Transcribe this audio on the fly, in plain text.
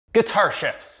Guitar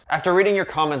shifts. After reading your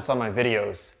comments on my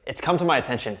videos, it's come to my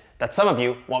attention that some of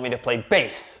you want me to play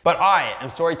bass. But I am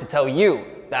sorry to tell you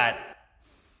that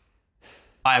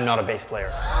I am not a bass player.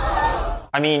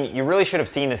 I mean, you really should have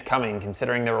seen this coming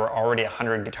considering there were already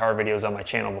 100 guitar videos on my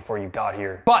channel before you got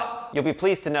here. But you'll be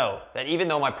pleased to know that even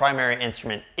though my primary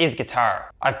instrument is guitar,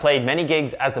 I've played many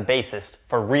gigs as a bassist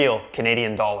for real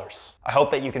Canadian dollars. I hope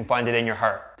that you can find it in your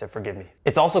heart to forgive me.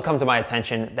 It's also come to my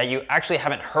attention that you actually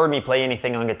haven't heard me play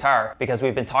anything on guitar because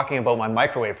we've been talking about my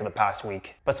microwave for the past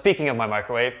week. But speaking of my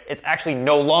microwave, it's actually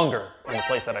no longer in the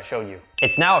place that I showed you.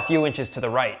 It's now a few inches to the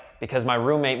right because my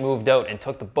roommate moved out and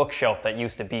took the bookshelf that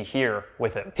used to be here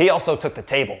with him. He also took the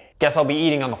table. Guess I'll be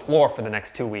eating on the floor for the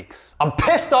next 2 weeks. I'm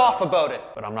pissed off about it,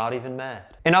 but I'm not even mad.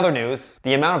 In other news,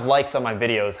 the amount of likes on my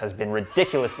videos has been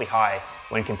ridiculously high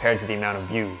when compared to the amount of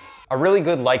views. A really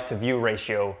good like to view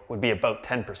ratio would be about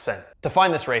 10%. To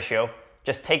find this ratio,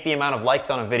 just take the amount of likes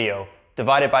on a video,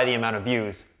 divide it by the amount of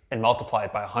views, and multiply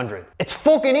it by 100. It's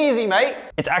fucking easy, mate!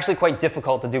 It's actually quite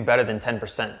difficult to do better than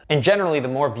 10%. And generally, the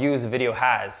more views a video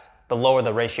has, the lower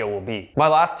the ratio will be. My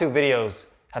last 2 videos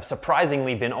have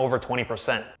surprisingly been over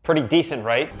 20%. Pretty decent,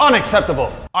 right?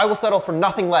 Unacceptable! I will settle for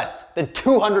nothing less than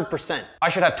 200%. I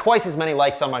should have twice as many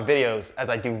likes on my videos as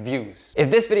I do views. If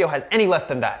this video has any less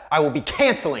than that, I will be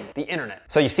canceling the internet.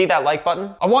 So you see that like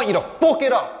button? I want you to fuck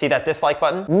it up! See that dislike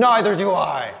button? Neither do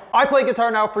I! I play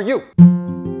guitar now for you!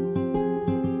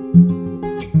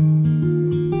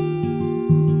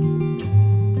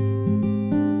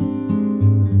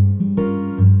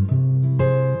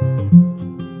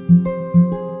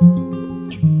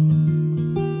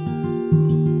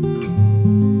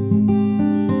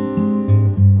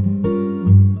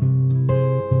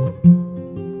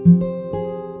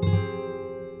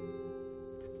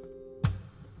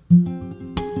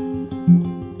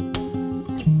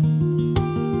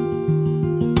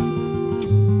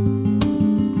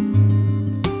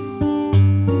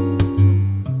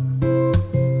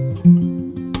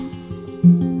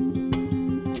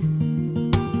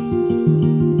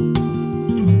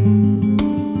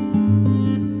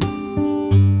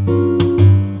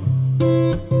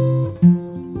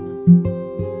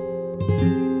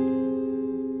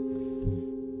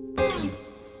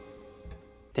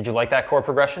 Did you like that chord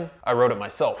progression? I wrote it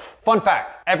myself. Fun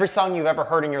fact, every song you've ever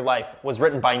heard in your life was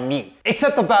written by me,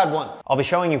 except the bad ones. I'll be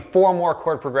showing you 4 more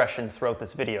chord progressions throughout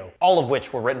this video, all of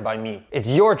which were written by me.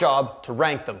 It's your job to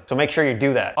rank them, so make sure you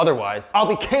do that. Otherwise, I'll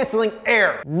be canceling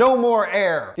air. No more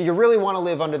air. Do you really want to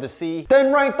live under the sea?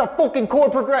 Then rank the fucking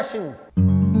chord progressions.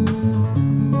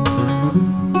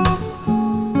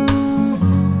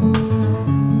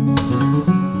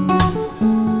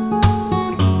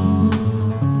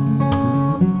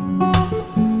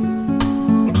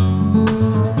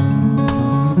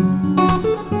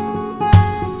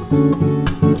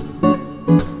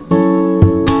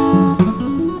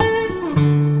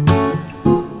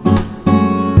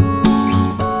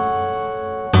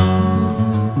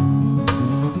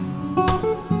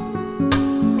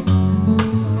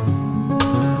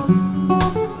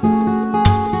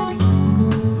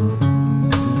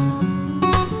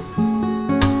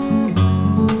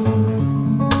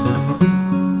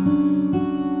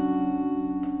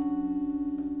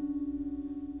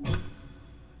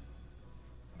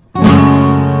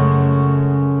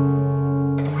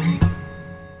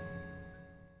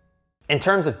 In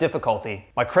terms of difficulty,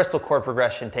 my crystal chord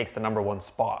progression takes the #1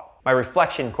 spot. My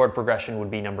reflection chord progression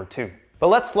would be #2. But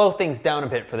let's slow things down a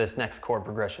bit for this next chord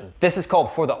progression. This is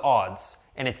called For the Odds,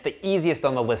 and it's the easiest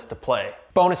on the list to play.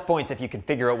 Bonus points if you can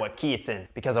figure out what key it's in,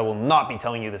 because I will not be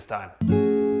telling you this time.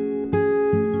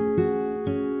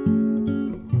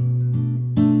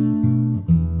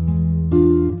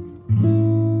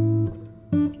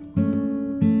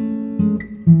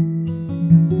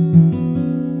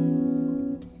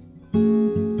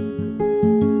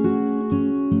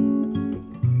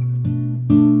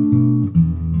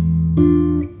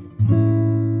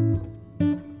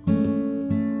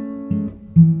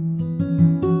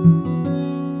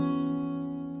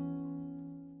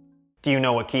 Do you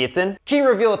know what key it's in? Key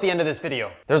reveal at the end of this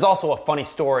video. There's also a funny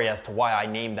story as to why I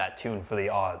named that tune For the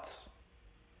Odds.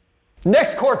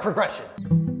 Next chord progression.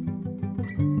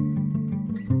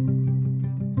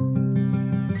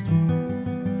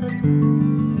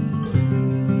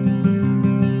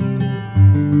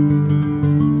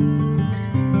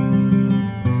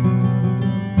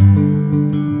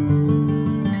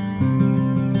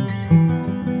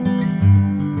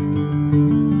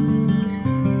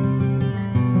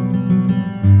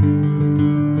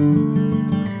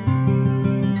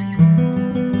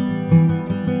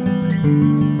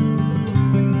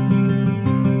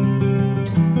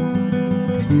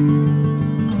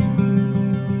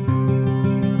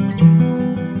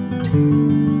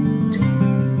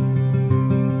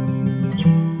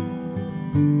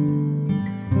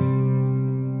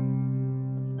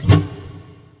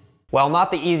 While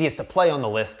not the easiest to play on the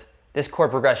list, this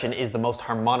chord progression is the most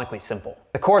harmonically simple.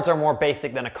 The chords are more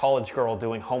basic than a college girl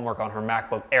doing homework on her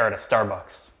MacBook Air at a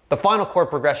Starbucks. The final chord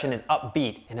progression is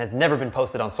upbeat and has never been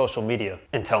posted on social media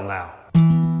until now.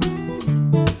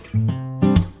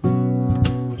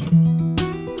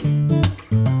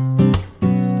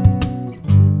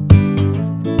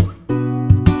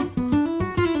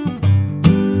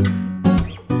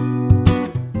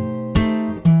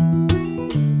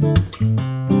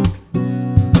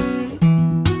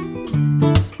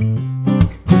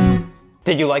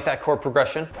 Did you like that chord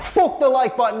progression? Fuck the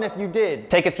like button if you did!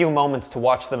 Take a few moments to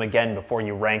watch them again before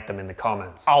you rank them in the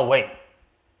comments. I'll wait.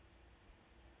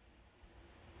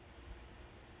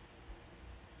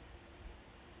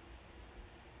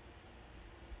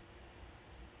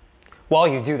 While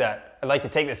you do that, I'd like to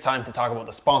take this time to talk about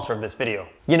the sponsor of this video.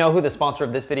 You know who the sponsor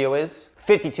of this video is?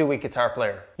 52-Week Guitar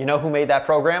Player. You know who made that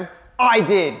program? I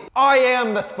did! I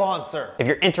am the sponsor! If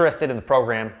you're interested in the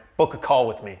program, book a call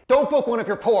with me. Don't book one if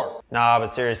you're poor. Nah, but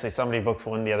seriously, somebody booked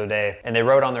one the other day and they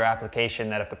wrote on their application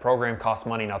that if the program costs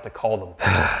money not to call them.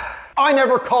 I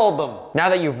never called them. Now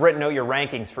that you've written out your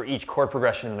rankings for each chord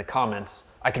progression in the comments,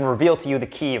 I can reveal to you the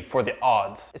key for the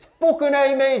odds. It's fucking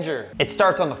A major. It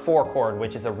starts on the 4 chord,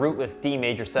 which is a rootless D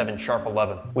major 7 sharp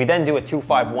 11. We then do a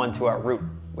 2-5-1 to our root,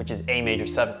 which is A major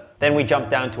 7. Then we jump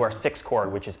down to our 6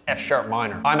 chord, which is F sharp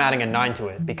minor. I'm adding a 9 to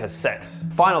it because sex.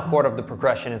 Final chord of the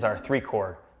progression is our 3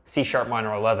 chord, C sharp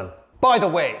minor 11. By the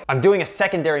way, I'm doing a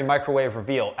secondary microwave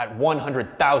reveal at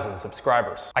 100,000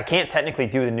 subscribers. I can't technically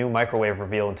do the new microwave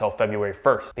reveal until February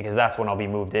 1st because that's when I'll be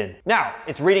moved in. Now,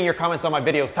 it's reading your comments on my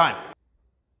videos time.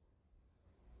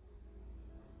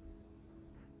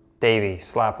 Davey,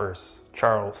 slappers.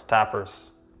 Charles, tappers.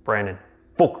 Brandon,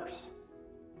 fookers.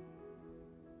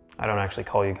 I don't actually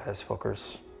call you guys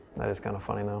fookers. That is kind of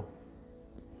funny though.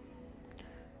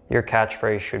 Your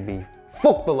catchphrase should be,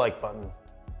 fuck the like button.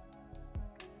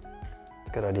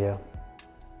 Good idea.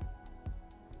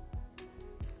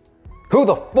 Who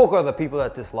the fuck are the people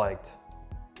that disliked?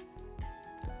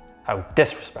 How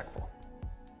disrespectful.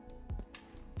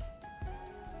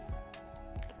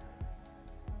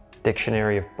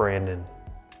 Dictionary of Brandon.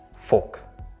 Fuck.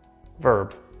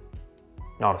 Verb.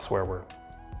 Not a swear word.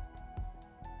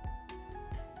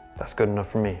 That's good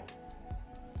enough for me.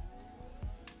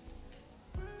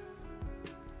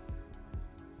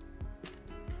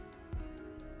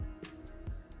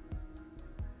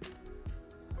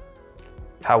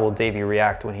 How will Davey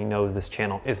react when he knows this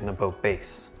channel isn't about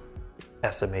bass?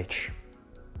 SMH.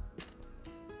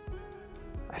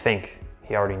 I think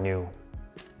he already knew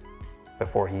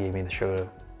before he gave me the shout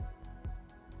out.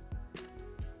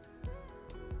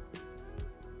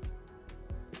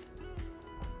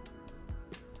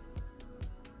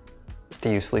 Do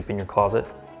you sleep in your closet?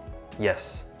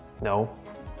 Yes. No?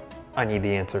 I need the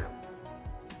answer.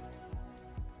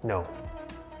 No.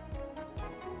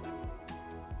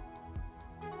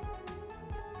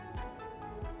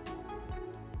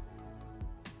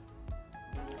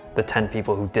 The 10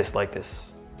 people who dislike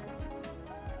this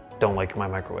don't like my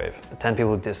microwave. The 10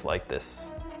 people who dislike this.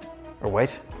 Or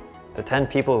wait, the 10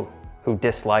 people who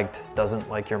disliked doesn't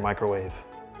like your microwave.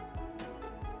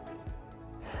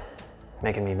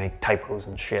 Making me make typos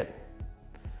and shit.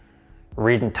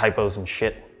 Reading typos and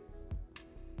shit.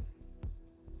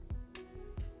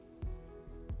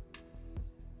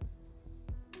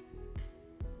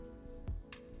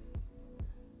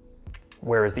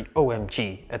 Where is the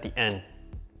OMG at the end?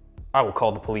 I will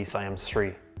call the police, I am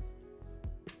Sri.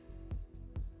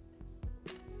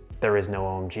 There is no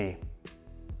OMG.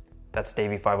 That's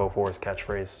Davey 504's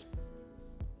catchphrase.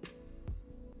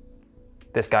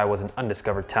 This guy was an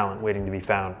undiscovered talent waiting to be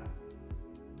found.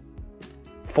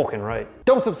 Fucking right.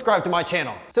 Don't subscribe to my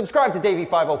channel. Subscribe to Davey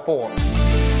 504.